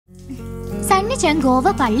സണ്ണിച്ചാൻ ഗോവ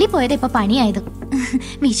പള്ളി പോയത് ഇപ്പൊ പണിയായത്.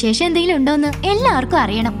 വിശേഷം എന്തെങ്കിലും ഉണ്ടോന്ന് എല്ലാവർക്കും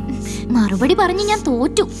അറിയണം. മറുപടി പറഞ്ഞ് ഞാൻ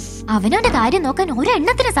തോറ്റു. അവനവന്റെ കാര്യം നോക്കാൻ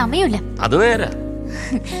ഒരെണ്ണത്തിന് സമയമില്ല. അത് നേരാ.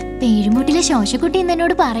 പേരുമുട്ടിലെ ശോശക്കുട്ടി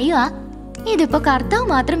എന്നോട് പറയുവാ, ഇതിപ്പോ കർത്താവ്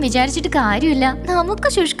മാത്രം വിചാരിച്ചിട്ട് കാര്യമില്ല, നമുക്ക്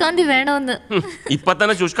ശുഷ്കാന്തി വേണമെന്ന്. ഇപ്പൊ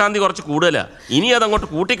തന്നെ ശുഷ്കാന്തി കുറച്ച് കൂടുതലാ. ഇനി അതങ്ങോട്ട്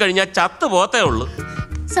കൂട്ടിക്കഴിഞ്ഞാൽ ചത്തു പോത്തേ ഉള്ളു.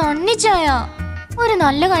 സണ്ണിച്ചായ ഒരു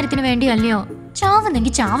നല്ല കാര്യത്തിന് വേണ്ടിയല്ലയോ?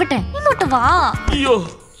 ചാവുന്നെങ്കി ചാവട്ടെ, ഇങ്ങോട്ട് വാ. അയ്യോ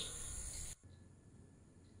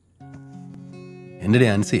എന്റെ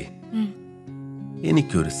ആൻസി,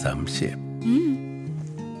 എനിക്കൊരു സംശയം.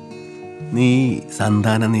 നീ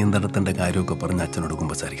സന്താന നിയന്ത്രണത്തിന്റെ കാര്യമൊക്കെ പറഞ്ഞ് അച്ഛനോട്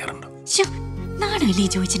കുമ്പസാരിക്കാറുണ്ടോ? നാണല്ലേ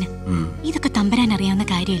ചോദിച്ചിന്? ഇതൊക്കെ തമ്പരാൻ അറിയാവുന്ന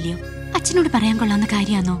കാര്യമല്ലയോ? അച്ഛനോട് പറയാൻ കൊള്ളാവുന്ന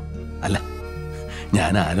കാര്യമാണോ? അല്ല,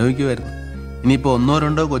 ഞാൻ ആലോചിക്കുമായിരുന്നു, ഇനിയിപ്പോ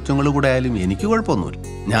 1-2 കൊച്ചുങ്ങൾ കൂടെ ആയാലും എനിക്ക് കുഴപ്പമൊന്നുമില്ല,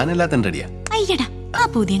 ഞാനെല്ലാത്തിനും റെഡിയാ. അയ്യടാ, ആ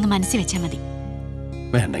പൂതി അങ്ങ് മനസ്സിൽ വെച്ചാ മതി.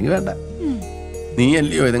 വേണ്ടെങ്കിൽ വേണ്ട. നീ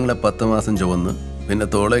അല്ലയോ ഇതുങ്ങളെ 10 മാസം ചുവന്ന് പിന്നെ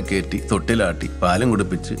തോളെ കയറ്റി തൊട്ടിലാട്ടി പാലും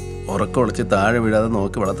കുടിപ്പിച്ച് ഉറക്കൊളച്ച് താഴെ വീഴാതെ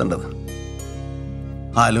നോക്കി വളർത്തേണ്ടത്.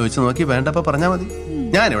 ആലോചിച്ച് നോക്കി വേണ്ടപ്പോ പറഞ്ഞാ മതി,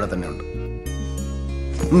 ഞാനിവിടെ തന്നെ ഉണ്ട്.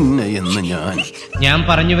 ഞാൻ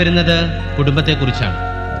പറഞ്ഞു വരുന്നത് കുടുംബത്തെ കുറിച്ചാണ്.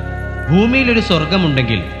 ഭൂമിയിൽ ഒരു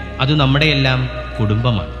സ്വർഗമുണ്ടെങ്കിൽ അത് നമ്മുടെയെല്ലാം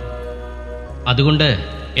കുടുംബമാണ്. അതുകൊണ്ട്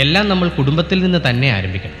എല്ലാം നമ്മൾ കുടുംബത്തിൽ നിന്ന് തന്നെ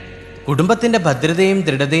ആരംഭിക്കണം. കുടുംബത്തിന്റെ ഭദ്രതയും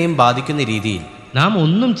ദൃഢതയും ബാധിക്കുന്ന രീതിയിൽ നാം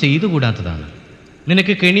ഒന്നും ചെയ്തുകൂടാത്തതാണ്.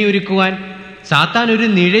 നിനക്ക് കെണിയൊരുക്കുവാൻ സാത്താൻ ഒരു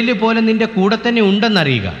നിഴല് പോലെ നിന്റെ കൂടെ തന്നെ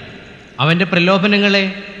ഉണ്ടെന്നറിയുക. അവന്റെ പ്രലോഭനങ്ങളെ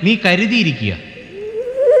നീ കരുതിയിരിക്കുക.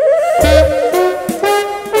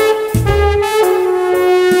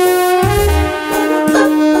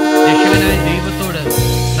 രക്ഷകനായ ദൈവത്തോട്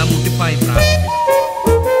നാം മുട്ടിപ്പായി പ്രാർത്ഥിക്കും.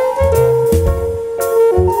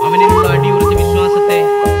 അവനിലുള്ള അടിയുറച്ച വിശ്വാസത്തെ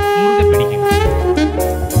മുറുകെ പിടിക്കുക.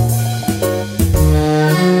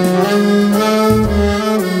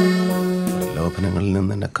 പ്രലോഭനങ്ങളിൽ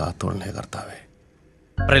നിന്ന് എന്നെ കാത്തോളണേ കർത്താവേ.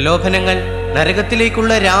 പ്രലോഭനങ്ങൾ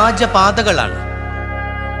നരകത്തിലേക്കുള്ള രാജപാതകളാണ്.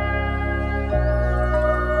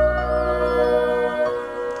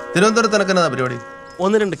 തിരുവനന്തപുരത്ത് പരിപാടി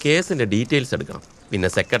 1-2 കേസിന്റെ ഡീറ്റെയിൽസ് എടുക്കണം. പിന്നെ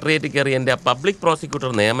സെക്രട്ടേറിയറ്റ് കയറി എൻ്റെ പബ്ലിക് പ്രോസിക്യൂട്ടർ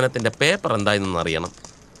നിയമനത്തിന്റെ പേപ്പർ എന്തായെന്ന് അറിയണം.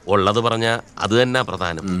 ഉള്ളത് പറഞ്ഞ അത് തന്നെ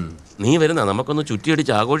പ്രധാനം. നീ വരുന്ന നമുക്കൊന്ന്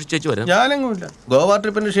ചുറ്റിയടിച്ച് ആഘോഷിച്ചു വരാം. ഞാനെങ്ങുമില്ല. ഗോവ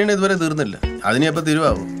ട്രിപ്പിന്റെ ക്ഷീണം ഇതുവരെ തീർന്നില്ല. അതിനിപ്പോ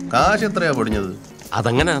തിരുവാകും. കാശ് എത്രയാ പൊടിഞ്ഞത്?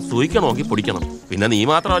 അതങ്ങനെ സൂയിക്ക നോക്കി പൊടിക്കണം. പിന്നെ നീ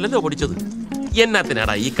മാത്രമല്ലല്ലോ പൊടിച്ചത്.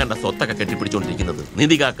 എന്നാത്തിനാടാ ഈ കണ്ട സ്വത്തൊക്കെ കെട്ടിപ്പിടിച്ചോണ്ടിരിക്കുന്നത്?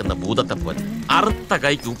 നിധി കാക്കുന്ന ഭൂതത്തെ പോലെ. അറുത്ത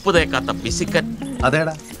കൈക്ക് ഉപ്പ് തേക്കാത്ത പിശുക്കൻ.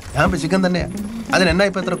 അതേടാ, ഞാൻ പിശുക്കൻ തന്നെയാ. അതിനെന്നാ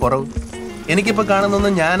ഇപ്പൊ എത്ര കുറവ്? എനിക്കിപ്പോ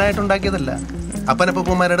കാണുന്നൊന്നും ഞാനായിട്ടുണ്ടാക്കിയതല്ല,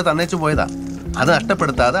 അപ്പനപ്പൂപ്പന്മാരുടെ തന്നേച്ചു പോയതാ. അത്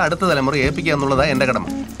നഷ്ടപ്പെടുത്താതെ അടുത്ത തലമുറ ഏൽപ്പിക്കുക എന്നുള്ളതാ എന്റെ കടമ.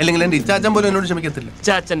 അല്ലെങ്കിൽ എന്റെ ഇച്ചാച്ചൻ പോലും എന്നോട് ക്ഷമിക്കത്തില്ല.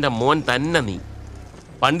 ഇച്ചാച്ചന്റെ മോൻ തന്നെ നീ.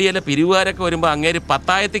 പണ്ടിയല്ല പിരിവുകാരൊക്കെ വരുമ്പോ അങ്ങേര്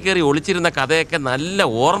പത്തായത്തിൽ കയറി ഒളിച്ചിരുന്ന കഥയൊക്കെ നല്ല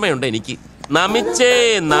ഓർമ്മയുണ്ട് എനിക്ക്. നമിച്ചേ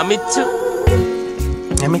നമിച്ചു.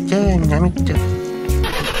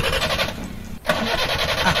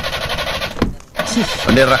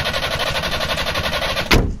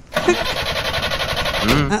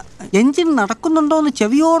 എഞ്ചിൻ നടക്കുന്നുണ്ടോന്ന്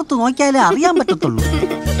ചെവിയോർത്ത് നോക്കിയാലേ അറിയാൻ പറ്റത്തുള്ളൂ.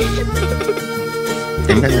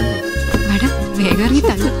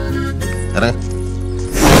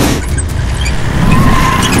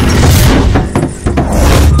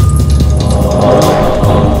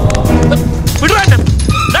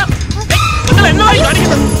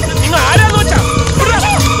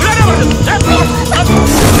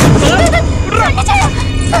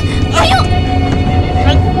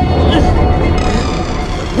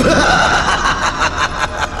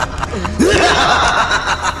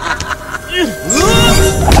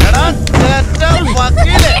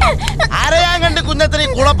 കുഞ്ഞത്തരി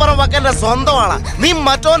കുളപ്പുറം വക്കലിന്റെ സ്വന്തമാണ്. നീ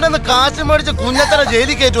മറ്റോന്റെ കാശ് മേടിച്ച് കുഞ്ഞത്തര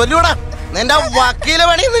ജയിലിൽ കയറ്റും അല്ലൂടാ. നിന്റെ വക്കീലെ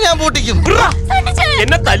പണിന്ന് ഞാൻ പൂട്ടിക്കും.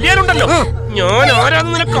 എന്നെ തല്ലിയാലുണ്ടല്ലോ ഞാൻ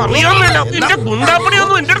ആരാന്ന് നിനക്ക് അറിയാൻ വേണ്ട. നിന്റെ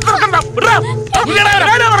ഗുണ്ടാപ്പണിയൊന്നും എന്റെ അടുത്ത്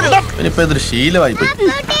ഇതൊരു ശീലമായി പോയി.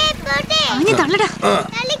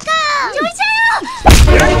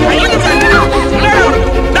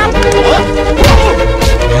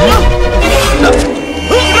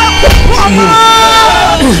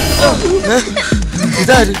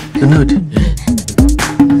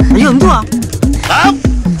 അയ്യോ എന്തുവാ?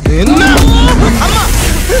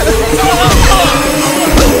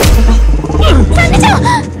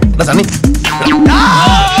 സണ്ണി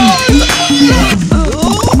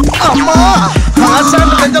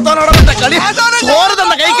ചോറ്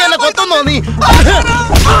തന്ന കഴിക്കാൻ കൊത്തുന്നോ നീ?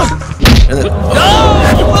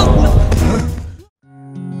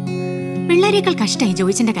 പിള്ളേരേക്കാൾ കഷ്ടായി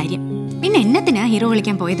ജോയിച്ചിന്റെ കാര്യം. പിന്നെ എന്നത്തിനാ ഹീറോ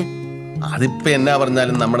വിളിക്കാൻ പോയത്? അതിപ്പോ എന്നാ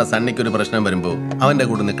പറഞ്ഞാലും നമ്മുടെ സണ്ണിക്കൊരു പ്രശ്നം വരുമ്പോ അവന്റെ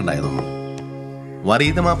കൂടെ നിൽക്കണ്ടായിരുന്നു.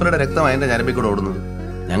 വറീത മാപ്പിളയുടെ രക്തം അതിന്റെ ഞരമ്പിക്കൂടെ ഓടുന്നത്.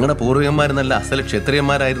 ഞങ്ങളുടെ പൂർവികന്മാർ നല്ല അസൽ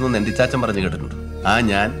ക്ഷത്രിയന്മാരായിരുന്നു എന്ന് എന്റെ ചാച്ചൻ പറഞ്ഞു കേട്ടിട്ടുണ്ട്.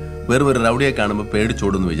 ഞാൻ വെറും ഒരു റൗഡിയെ കാണുമ്പോൾ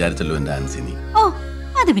പേടിച്ചോടുന്ന് വിചാരിച്ചല്ലോ എന്റെ ആൻസി നീ. ഓ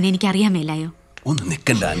അത് പിന്നെ എനിക്ക് അറിയാൻ മേലായോ. ഒന്ന്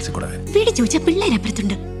നിൽക്കണ്ട ആൻസി കൂടെ. വീട് ചോദിച്ച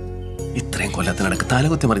പിള്ളേരപ്പുറത്തുണ്ട്. ഇത്രയും കൊല്ലത്തിനടക്ക്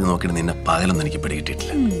തലകുത്തി മറിഞ്ഞ് നോക്കിയിട്ട് നിന്നെ പകലൊന്നും എനിക്ക്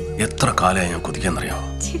പിടികിട്ടിട്ടില്ല. എത്ര കാലമായി ഞാൻ കൊതിക്കാന്നറിയാമോ?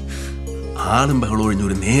 ആളും ബഹളം ഒഴിഞ്ഞ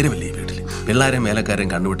ഒരു നേരമല്ലേ ഈ വീട്ടില്. പിള്ളേരെയും മേലക്കാരെയും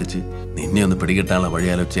കണ്ടുപിടിച്ച് നിന്നെ ഒന്ന് പിടികിട്ടാനുള്ള വഴി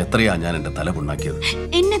ആലോചിച്ച് എത്രയാ ഞാൻ എന്റെ തല പുണ്ണാക്കിയത്.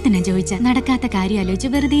 എന്നെ തന്നെ ചോദിച്ച നടക്കാത്ത കാര്യം ആലോചിച്ച്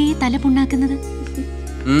വെറുതെ തല പുണ്ണാക്കുന്നത്.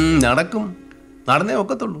 നടക്കും, നടന്നേ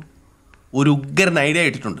ഒക്കത്തുള്ളൂ. ഒരു ഉഗ്രൻ ഐഡിയ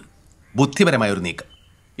ഇട്ടിട്ടുണ്ട്, ബുദ്ധിപരമായ ഒരു നീക്കം.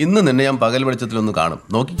 ഇന്ന് നിന്നെ ഞാൻ പകൽ വെളിച്ചത്തിലൊന്ന് കാണും,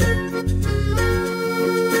 നോക്കിക്കോ.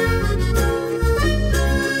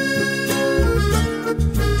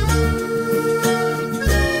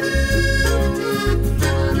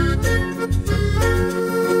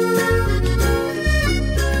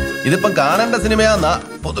 ഇതിപ്പം കാണേണ്ട സിനിമയാന്നാ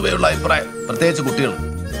പൊതുവെയുള്ള അഭിപ്രായം, പ്രത്യേകിച്ച് കുട്ടികൾ.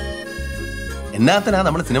 എന്നാത്തിനാ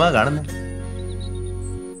നമ്മൾ സിനിമ കാണുന്നത്?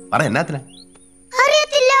 പറ, എന്നാത്തിനാ?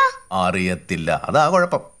 അറിയത്തില്ല, അതാ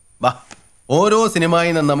കുഴപ്പം. വാ, ഓരോ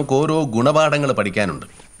സിനിമയിൽ നിന്ന് നമുക്ക് ഓരോ ഗുണപാഠങ്ങൾ പഠിക്കാനുണ്ട്.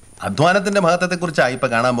 അധ്വാനത്തിന്റെ മഹത്വത്തെക്കുറിച്ചാണ് ഇപ്പൊ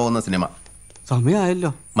കാണാൻ പോകുന്ന സിനിമ.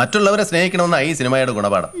 സമയമായല്ലോ. മറ്റുള്ളവരെ സ്നേഹിക്കണമെന്നാണ് ഈ സിനിമയുടെ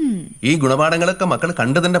ഗുണപാഠം. ഈ ഗുണപാഠങ്ങളൊക്കെ മക്കൾ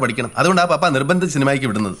കണ്ടു തന്നെ പഠിക്കണം. അതുകൊണ്ടാ പപ്പ നിർബന്ധിച്ച് സിനിമയ്ക്ക്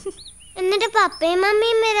വിടുന്നത്. എന്നിട്ട് പപ്പയും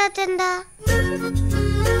മമ്മിയും വരാത്തെന്താ?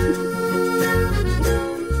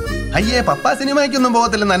 അയ്യേ, പപ്പ സിനിമയ്ക്കൊന്നും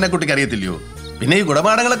പോകത്തില്ലെന്ന് എന്നെ കുട്ടിക്ക് അറിയത്തില്ലയോ? പിന്നെ ഈ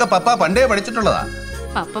ഗുണപാഠങ്ങളൊക്കെ പപ്പ പണ്ടേ പഠിച്ചിട്ടുള്ളതാ.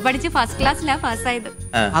 പപ്പ പഠിച്ച് ഫസ്റ്റ് ക്ലാസ്സിലാ പാസ്സായത്.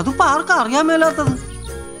 അതിപ്പോ ആർക്കും അറിയാൻ മേലാത്തത്.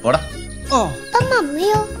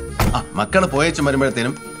 മമ്മിയോ? മക്കള് പോയച്ചും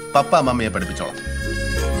വരുമ്പോഴത്തേനും പപ്പ മമ്മിയെ പഠിപ്പിച്ചോളാം.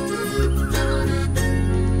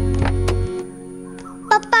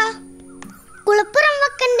 പപ്പ കുളപ്പുറം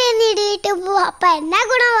വെക്കണ്ടേ നീടിയിട്ട് പപ്പ എന്നാ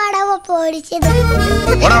ഗുണപാഠമോ പോടിച്ചത്?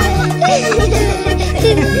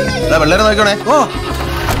 പിള്ളേരെ നോക്കണേ.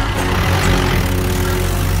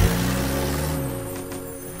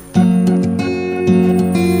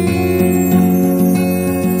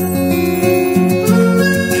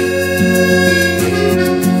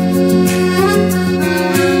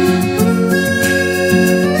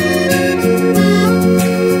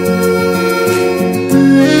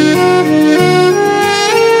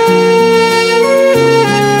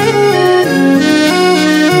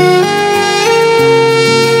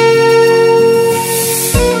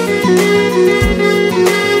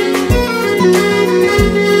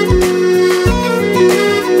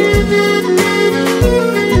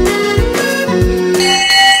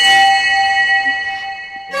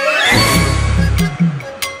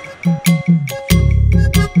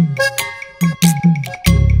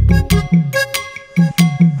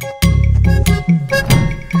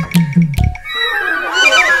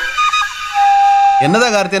 എന്നതാ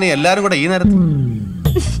കാർത്തിയാനി എല്ലാരും കൂടെ ഈ നേരത്ത്?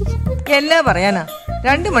 എല്ലാ പറയാനാ,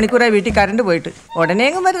 2 മണിക്കൂറായി വീട്ടിൽ കറണ്ട് പോയിട്ട്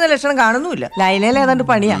ഉടനെയെങ്കിലും വരുന്ന ലക്ഷണം കാണുന്നുമില്ല. ലൈനയിൽ ഏതാണ്ട്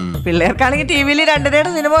പണിയാ. പിള്ളേർക്കാണെങ്കിൽ ടിവിയിൽ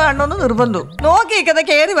 2:30 സിനിമ കാണണമെന്ന് നിർബന്ധം. നോക്കിക്കഥ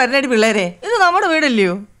കയറി വരണേടി പിള്ളേരെ. ഇത് നമ്മുടെ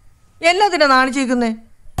വീടല്ലയോ? എല്ലാത്തിനാ നാണിച്ചിരിക്കുന്നേ.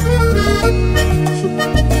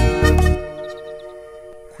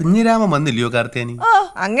 കുഞ്ഞിരാമൻ വന്നില്ലയോ കാർത്തിയാനി?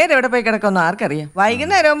 അങ്ങേരെ എവിടെ പോയി കിടക്കൊന്നും ആർക്കറിയാം.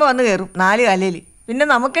 വൈകുന്നേരം ആകുമ്പോ വന്ന് കയറും 4 കാലയിൽ. പിന്നെ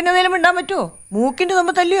നമുക്ക് എന്നേലും മിണ്ടാൻ പറ്റുമോ? മൂക്കിന്റെ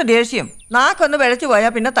തുമ്പ തല്ലിയോ ദേഷ്യം? നാക്കൊന്ന് പിഴച്ചു പോയാ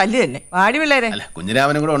പിന്നെ തല്ലി തന്നെ. വാടി പിള്ളേരെ.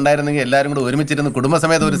 കുഞ്ഞിരാമനും കൂടെ ഉണ്ടായിരുന്നെങ്കിൽ എല്ലാരും കൂടെ ഒരുമിച്ചിരുന്ന്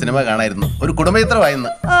കുടുംബസമേതം ഒരു സിനിമ കാണായിരുന്നു. ഒരു കുടുംബചിത്രമായിരുന്നു.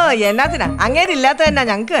 എന്നാത്തിനാ? അങ്ങേരില്ലാത്ത തന്നെ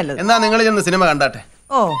ഞങ്ങൾക്ക് നല്ലത്. എന്നാ നിങ്ങൾ ചെന്ന് സിനിമ കണ്ടാട്ടെ.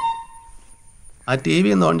 ആ TV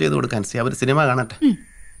ഒന്ന് ഓൺ ചെയ്ത് കൊടുക്കാൻ, അവർ സിനിമ കാണട്ടെ.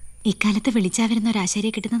 ഇക്കാലത്ത് വിളിച്ചാ വരുന്ന ഒരു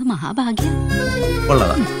ആശാരിയെ കിട്ടുന്നത് മഹാഭാഗ്യം.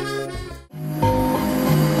 ഉള്ളതാ.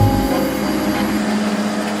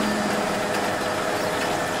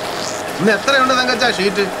 ഇന്ന് എത്രയുണ്ട് തങ്കച്ചാ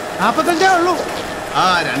ഷീറ്റ്? 45 ഉള്ളൂ.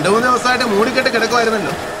 2-3 ദിവസമായിട്ട് മൂടിക്കെട്ട്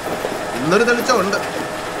കിടക്കുമായിരുന്നല്ലോ. ഇന്നൊരു തെളിച്ചമുണ്ട്.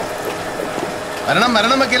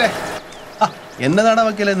 വരണം വക്കീലേ. എന്നതാടാ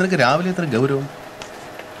വക്കീലേ നിനക്ക് രാവിലെ ഇത്ര ഗൗരവം?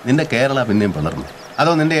 നിന്റെ കേരള പിന്നെയും പിളർന്നു?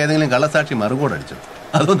 അതോ നിന്റെ ഏതെങ്കിലും കള്ളസാക്ഷി മറുകോടടിച്ചോ?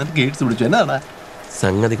 അതോ നിനക്ക് എയ്ഡ്സ് പിടിച്ചു? എന്നാടാ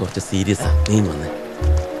സംഗതി? കുറച്ച് സീരിയസ് ആ. നീ വന്നേ.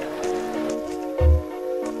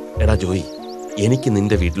 എടാ ജോയി, എനിക്ക്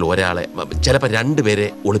നിന്റെ വീട്ടിൽ ഒരാളെ, ചിലപ്പോ 2 പേരെ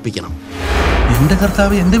ഒളിപ്പിക്കണം. എന്റെ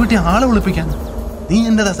കർത്താവ്, എന്റെ വീട്ടിൽ ആളെ ഒളിപ്പിക്കാൻ? നീ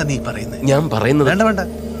എന്റെതാ നീ പറയുന്നത്? ഞാൻ പറയുന്നത് വേണ്ട.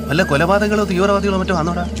 വല്ല കൊലപാതകളോ തീവ്രവാദികളോ മറ്റോ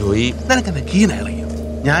വന്നോടാ ജോയി. നിനക്കെന്നെ കീന ഇളകിയോ?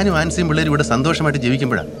 ഞാനും ആൻസിയും പിള്ളേരും ഇവിടെ സന്തോഷമായിട്ട്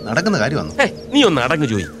ജീവിക്കുമ്പോഴാണ് നടക്കുന്ന കാര്യം വന്നു. നീ ഒന്ന് അടങ്ങ്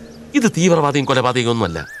ജോയി. ഇത് തീവ്രവാദിയും കൊലപാതകവും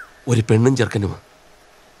ഒന്നുമല്ല. ഒരു പെണ്ണും ചെറുക്കനുമാ.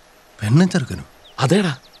 പെണ്ണും ചെറുക്കനും?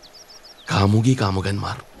 അതേടാ, കാമുകി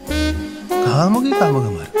കാമുകന്മാർ.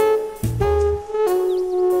 കാമുകന്മാർ?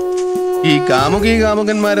 ഈ കാമുകി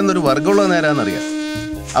കാമുകന്മാരെന്നൊരു വർഗമുള്ള നേരാന്നറിയാം.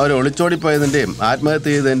 അവർ ഒളിച്ചോടിപ്പോയതിന്റെയും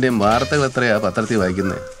ആത്മഹത്യ ചെയ്തതിന്റെയും വാർത്തകൾ എത്രയാ പത്രത്തിൽ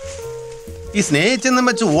വായിക്കുന്നത്. ഈ സ്നേഹിച്ചെന്നും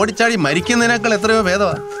വെച്ച് ഓടിച്ചാടി മരിക്കുന്നതിനേക്കാൾ എത്രയോ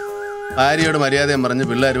ഭേദമാ ഭാര്യയോട് മര്യാദയും പറഞ്ഞ്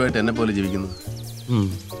പിള്ളേരുമായിട്ട് എന്നെ പോലെ ജീവിക്കുന്നു.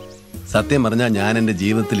 സത്യം പറഞ്ഞാൽ ഞാൻ എൻ്റെ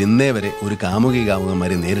ജീവിതത്തിൽ ഇന്നേ വരെ ഒരു കാമുകി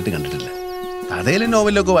കാമുകന്മാരെ നേരിട്ട് കണ്ടിട്ടില്ല. കഥയിലും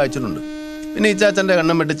നോവലിലൊക്കെ വായിച്ചിട്ടുണ്ട്. പിന്നെ ഇച്ചാച്ചൻ്റെ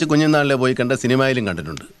കണ്ണം വെട്ടിച്ച് കുഞ്ഞുനാളിലെ പോയി കണ്ട സിനിമയിലും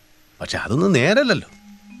കണ്ടിട്ടുണ്ട്. പക്ഷെ അതൊന്നും നേരല്ലല്ലോ.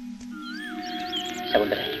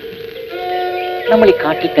 നമ്മൾ ഈ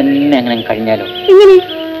കാട്ടിൽ തന്നെ അങ്ങനെ കഴിഞ്ഞാലോ?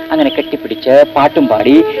 അങ്ങനെ കെട്ടിപ്പിടിച്ച് പാട്ടും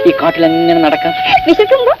പാടി ഈ കാട്ടിൽ എങ്ങനെ നടക്കാം?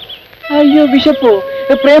 വിശക്കുമ്പോ? അയ്യോ, വിശപ്പോ?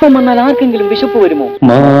 പ്രേമം വന്നാൽ ആർക്കെങ്കിലും വിശപ്പ് വരുമോ?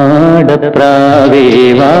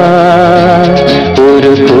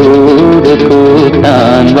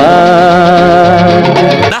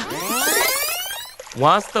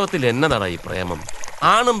 വാസ്തവത്തിൽ എന്നതാടാ ഈ പ്രേമം?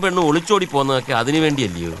 ആണും പെണ്ണും ഒളിച്ചോടി പോകുന്നതൊക്കെ അതിനു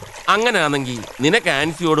വേണ്ടിയല്ലയോ? അങ്ങനെയാണെങ്കിൽ നിനക്ക്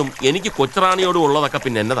ആൻസിയോടും എനിക്ക് കൊച്ചറാണിയോടും ഉള്ളതൊക്കെ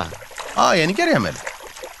പിന്നെ എന്നതാ? എനിക്കറിയാൻ മേല.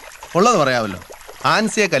 ഉള്ളത് പറയാമല്ലോ.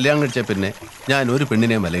 ആൻസിയെ കല്യാണം കഴിച്ച പിന്നെ ഞാൻ ഒരു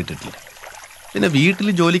പെണ്ണിനെയും വിലയിട്ടിട്ടില്ല. പിന്നെ വീട്ടിൽ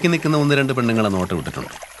ജോലിക്ക് നിൽക്കുന്ന 1-2 പെണ്ണുങ്ങളെ നോട്ടം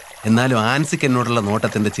ഇട്ടിട്ടുണ്ട്. എന്നാലും ആൻസിക്ക് എന്നോടുള്ള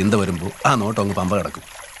നോട്ടത്തിൻ്റെ ചിന്ത വരുമ്പോൾ ആ നോട്ടം അങ്ങ് പമ്പ കിടക്കും.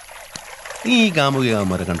 നീ ഈ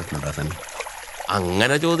കാമുകികാമരെ കണ്ടിട്ടുണ്ടോ സണ്ണി?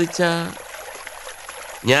 അങ്ങനെ ചോദിച്ചാ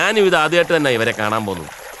ഞാനും ഇത് ആദ്യമായിട്ട് തന്നെ ഇവരെ കാണാൻ പോകുന്നു.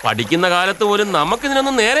 പഠിക്കുന്ന കാലത്ത് പോലും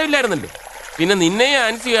നമുക്കിതിനൊന്നും നേരമില്ലായിരുന്നല്ലോ. പിന്നെ നിന്നെയും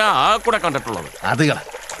ആൻസിയാ ആ കൂടെ കണ്ടിട്ടുള്ളത്. അതുകളാ,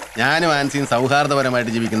 ഞാനും ആൻസിയും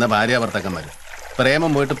സൗഹാർദ്ദപരമായിട്ട് ജീവിക്കുന്ന ഭാര്യാഭർത്താക്കന്മാരും.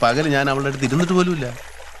 പ്രേമം പോയിട്ട് പകൽ ഞാൻ അവളുടെ അടുത്ത് ഇരുന്നിട്ട് പോലുമില്ല.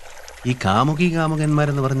 ഈ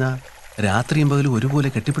കാമുകന്മാരെന്ന് പറഞ്ഞാൽ രാത്രിയും പകലും ഒരുപോലെ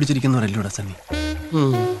കെട്ടിപ്പിടിച്ചിരിക്കുന്നവരല്ലോടാ സണ്ണി.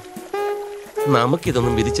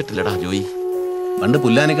 നമുക്കിതൊന്നും വിധിച്ചിട്ടില്ലടാ ജോയി. പണ്ട്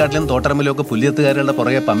പുല്ലാനിക്കാട്ടിലും തോട്ടറമ്മിലും ഒക്കെ പുല്യത്തുകാരുടെ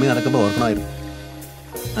പുറകെ പമ്മി നടക്കുമ്പോൾ ഓർക്കണമായിരുന്നു.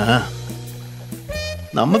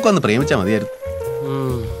 നമുക്കൊന്ന് പ്രേമിച്ചാൽ മതിയായിരുന്നു.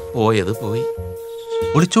 പോയത് പോയി.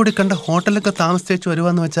 ഒളിച്ചോടി കണ്ട ഹോട്ടലൊക്കെ താമസിച്ചു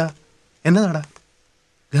വരുവാന്ന് വെച്ചാ എന്നതാടാ?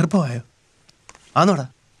 ഗർഭമായോ? ആന്നോടാ?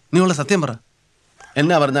 നീ ഉള്ള സത്യം പറ.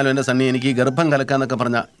 എന്നാ പറഞ്ഞാലും എൻ്റെ സണ്ണി, എനിക്ക് ഈ ഗർഭം കലക്കാന്നൊക്കെ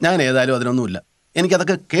പറഞ്ഞാൽ ഞാൻ ഏതായാലും അതിനൊന്നുമില്ല.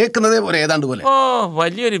 എനിക്കതൊക്കെ കേൾക്കുന്നതേ പോലെ ഏതാണ്ട് പോലെ.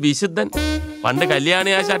 വലിയൊരു വിശുദ്ധൻ. പണ്ട്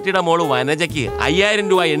കല്യാണി ആശാട്ടിയുടെ മോള് വനജയ്ക്ക് 5000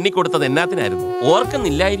 രൂപ എണ്ണിക്കൊടുത്തത് എന്നാത്തിനായിരുന്നു?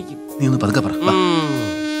 ഓർക്കുന്നില്ലായിരിക്കും. നീ ഒന്ന് പതുക്കെ പറ.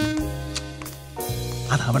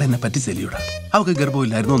 അത് അവിടെ എന്നെ പറ്റിച്ചെല്ലിയൂടാ. അവൾക്ക്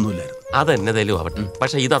ഗർഭമില്ലായിരുന്നു, ഒന്നുമില്ലായിരുന്നു. അതെന്നതേലും ആവട്ടെ.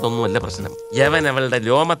 പക്ഷെ ഇതൊന്നുമല്ല പ്രശ്നം. യവൻ അവളുടെ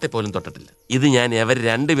രോമത്തെ പോലും തൊട്ടിട്ടില്ല. ഇത് ഞാൻ അവർ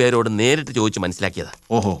 2 പേരോട് നേരിട്ട് ചോദിച്ചു മനസ്സിലാക്കിയതാ.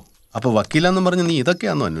 ഓഹോ, അപ്പൊ വക്കീലാന്നും പറഞ്ഞ് നീ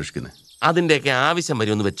ഇതൊക്കെയാണോ അന്വേഷിക്കുന്നത്? അതിന്റെയൊക്കെ ആവശ്യം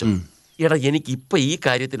വരുമെന്ന് വെച്ചു. എടാ, എനിക്ക് ഇപ്പൊ ഈ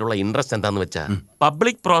കാര്യത്തിലുള്ള ഇൻട്രസ്റ്റ് എന്താന്ന് വെച്ചാ,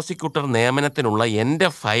 പബ്ലിക് പ്രോസിക്യൂട്ടർ നിയമനത്തിനുള്ള എന്റെ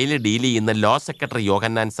ഫയല് ഡീൽ ചെയ്യുന്ന ലോ സെക്രട്ടറി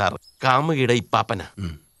യോഹന്നാൻ സാർ കാമുകിയുടെ ഇപ്പാപ്പന.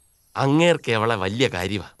 അങ്ങേർക്ക് അവളെ വലിയ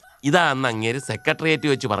കാര്യമാ. ഇതാ അന്ന് അങ്ങേര് സെക്രട്ടേറിയറ്റ്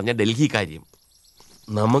വെച്ച് പറഞ്ഞ ഡൽഹി കാര്യം.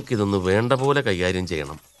 നമുക്കിതൊന്ന് വേണ്ട പോലെ കൈകാര്യം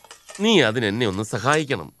ചെയ്യണം. നീ അതിനെന്നെ ഒന്ന്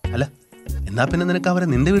സഹായിക്കണം. അല്ല, എന്നാ പിന്നെ നിനക്ക് അവരെ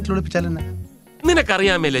നിന്റെ വീട്ടിൽ ഒളിപ്പിച്ചാലെന്നെ?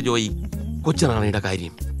 നിനക്കറിയാമല്ലേ ജോയി, കൊച്ചുറാണിയുടെ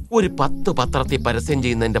കാര്യം. ഒരു 10 പത്രത്തിൽ പരസ്യം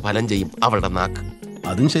ചെയ്യുന്നതിന്റെ ഫലം ചെയ്യും അവളുടെ നാക്ക്.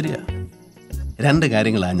 അതും ശരിയാ. 2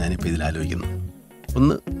 കാര്യങ്ങളാണ് ഞാനിപ്പോൾ ഇതിൽ ആലോചിക്കുന്നത്.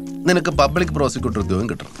 ഒന്ന്, നിനക്ക് പബ്ലിക് പ്രോസിക്യൂട്ടർ ഉദ്യോഗം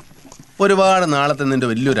കിട്ടണം. ഒരുപാട് നാളത്തെ നിന്റെ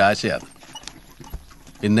വലിയൊരു ആശയാണ്.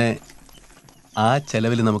 പിന്നെ ആ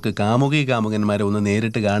ചെലവിൽ നമുക്ക് കാമുകന്മാരെ ഒന്ന്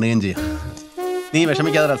നേരിട്ട് കാണുകയും ചെയ്യാം. നീ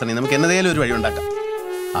വിഷമിക്കാതെ സണ്ണി, നമുക്ക് എന്നതേലും ഒരു വഴി ഉണ്ടാക്കാം.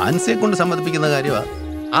 ആൻസിയെ കൊണ്ട് സമ്മതിപ്പിക്കുന്ന കാര്യമാണ്.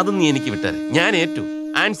 അതും നീ എനിക്ക് വിട്ടാരെ, ഞാൻ ഏറ്റു.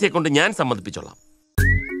 ആൻസിയെ കൊണ്ട് ഞാൻ സമ്മതിപ്പിച്ചോളാം.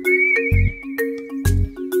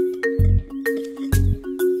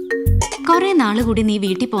 കുറെ നാള് കൂടി നീ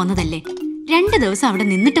വീട്ടിൽ പോന്നതല്ലേ, 2 ദിവസം അവിടെ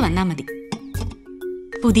നിന്നിട്ട് വന്നാ മതി.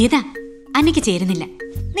 പുതിയതാ, അന്നയ്ക്ക് ചേരുന്നില്ല.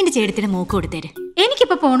 നിന്റെ ചേട്ടത്തിന്റെ മൂക്ക് കൊടുത്തേര്.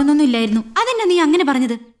 എനിക്കിപ്പോ പോണമെന്നൊന്നും ഇല്ലായിരുന്നു. അതെന്നാ നീ അങ്ങനെ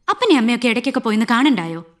പറഞ്ഞത്? അപ്പനെ അമ്മയൊക്കെ ഇടയ്ക്കൊക്കെ പോയിന്ന്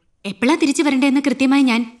കാണണ്ടായോ? എപ്പോഴാ തിരിച്ചു വരണ്ടേന്ന് കൃത്യമായി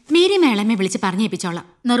ഞാൻ മേരിയമ്മ ഇളമയെ വിളിച്ച് പറഞ്ഞേപ്പിച്ചോളാം.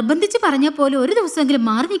 നിർബന്ധിച്ച് പറഞ്ഞ പോലെ ഒരു ദിവസമെങ്കിലും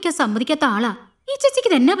മാറി നിൽക്കാൻ സമ്മതിക്കാത്ത ആളാ ഈ ചേച്ചിക്ക്.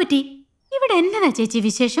 തന്നെ പറ്റി? ഇവിടെ എന്നതാ ചേച്ചി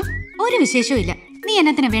വിശേഷം? ഒരു വിശേഷവും ഇല്ല. നീ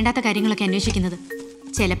എന്നത്തിനാ വേണ്ടാത്ത കാര്യങ്ങളൊക്കെ അന്വേഷിക്കുന്നത്?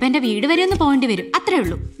 ചിലപ്പോ എന്റെ വീട് വരെ ഒന്ന് പോകേണ്ടി വരും, അത്രേ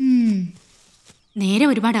ഉള്ളൂ. നേരെ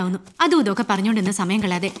ഒരുപാടാവുന്നു. അതും ഇതൊക്കെ പറഞ്ഞുകൊണ്ടിരുന്ന സമയം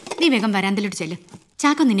കളയാതെ നീ വേഗം വരാന്തലോട്ട് ചെല്ല്.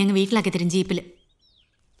 ചാക്കോ നിന്നെ അങ്ങ് വീട്ടിലാക്കി തരും ജീപ്പില്.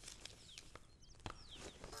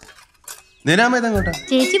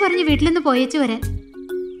 ചേച്ചി പറഞ്ഞു വീട്ടിലൊന്ന് പോയേച്ചു വരാൻ.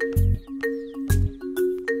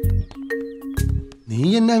 നീ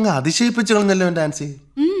എന്നെ അങ്ങ് അതിശയിപ്പിച്ചു കളഞ്ഞല്ലോ എന്റെ ആൻസി.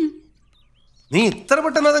 നീ ഇത്ര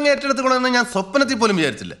പെട്ടെന്ന് അതങ്ങ് ഏറ്റെടുത്തുകൊള്ളെന്ന് ഞാൻ സ്വപ്നത്തിൽ പോലും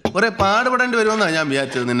വിചാരിച്ചില്ല. കുറെ പാടുപെടേണ്ടി വരുമെന്നാണ് ഞാൻ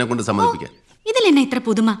വിചാരിച്ചത് നിന്നെ കൊണ്ട് സമ്മതിപ്പിക്കാൻ. ഇതിലെന്നെ ഇത്ര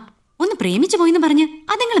പുതുമ? ഒന്ന് പ്രേമിച്ചു പോയിന്ന് പറഞ്ഞ്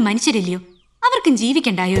അതുങ്ങൾ മനുഷ്യരല്ലയോ? അവർക്കും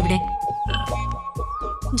ജീവിക്കണ്ടായോ ഇവിടെ?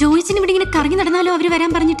 ജോയിച്ചിന് ഇവിടെ ഇങ്ങനെ കറങ്ങി നടന്നാലോ അവര്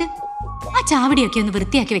വരാൻ പറഞ്ഞിട്ട്? ആ ചാവടിയൊക്കെ ഒന്ന്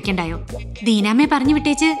വൃത്തിയാക്കി വെക്കണ്ടായോ? ദീനാമ്മയെ പറഞ്ഞു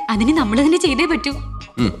വിട്ടേച്ച് അതിന് നമ്മൾ തന്നെ ചെയ്തേ പറ്റൂ.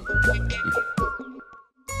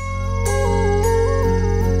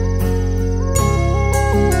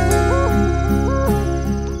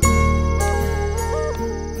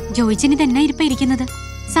 ജോയിച്ചിന് തന്നെ ഇരിപ്പ ഇരിക്കുന്നത്.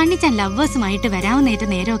 സണ്ണിച്ചാൻ ലവേഴ്സുമായിട്ട് വരാവുന്നേറ്റ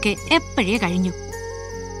നേരമൊക്കെ എപ്പോഴേ കഴിഞ്ഞു.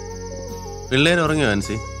 പിള്ളേര് ഉറങ്ങിയോ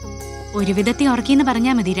ആൻസി? ഒരു വിധത്തിൽ ഉറക്കിന്ന്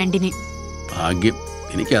പറഞ്ഞാ മതി രണ്ടിനെ. ഭാഗ്യം,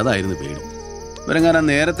 എനിക്ക് അതായിരുന്നു പേടി. ഇവരെങ്ങാനും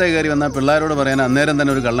നേരത്തെ കയറി വന്നാൽ പിള്ളേരോട് പറയാൻ അന്നേരം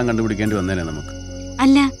തന്നെ ഒരു കള്ളം കണ്ടുപിടിക്കേണ്ടി വന്നേനെ നമുക്ക്.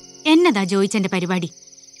 അല്ല, എന്നതാ ജോയിച്ചന്റെ പരിപാടി?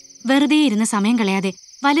 വെറുതെ ഇരുന്ന് സമയം കളയാതെ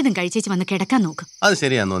വലുതും കഴിച്ചേച്ച് വന്ന് കിടക്കാൻ നോക്ക്. അത്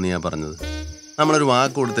ശരിയാന്നോ നീ ഞാൻ പറഞ്ഞത്? നമ്മളൊരു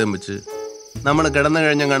വാക്ക് കൊടുത്തേം വെച്ച് നമ്മൾ കിടന്നു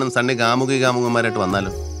കഴിഞ്ഞാൽ സണ്ണി കാമുകന്മാരായിട്ട്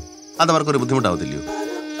വന്നാലോ? അതവർക്കൊരു ബുദ്ധിമുട്ടാവത്തില്ലയോ?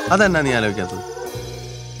 അതെന്നാ നീ ആലോചിക്കാത്തത്?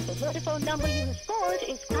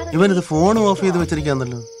 ഇവനിത് ഫോൺ ഓഫ് ചെയ്ത്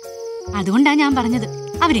വെച്ചിരിക്കാന്നല്ലോ. അതുകൊണ്ടാ ഞാൻ പറഞ്ഞത്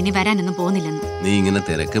അവരിനി വരാനൊന്നും പോകുന്നില്ലെന്ന്. നീ ഇങ്ങനെ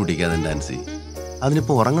തിരക്ക് പിടിക്കാതെ ഡാൻസി.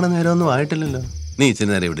 അതിനിപ്പോ ഉറങ്ങണ നേരമൊന്നും ആയിട്ടില്ലല്ലോ. നീ ഇച്ചിരി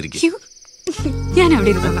നേരം ഇവിടെ ഇരിക്കും. ഞാൻ അവിടെ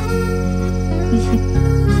ഇരുന്നോളാം.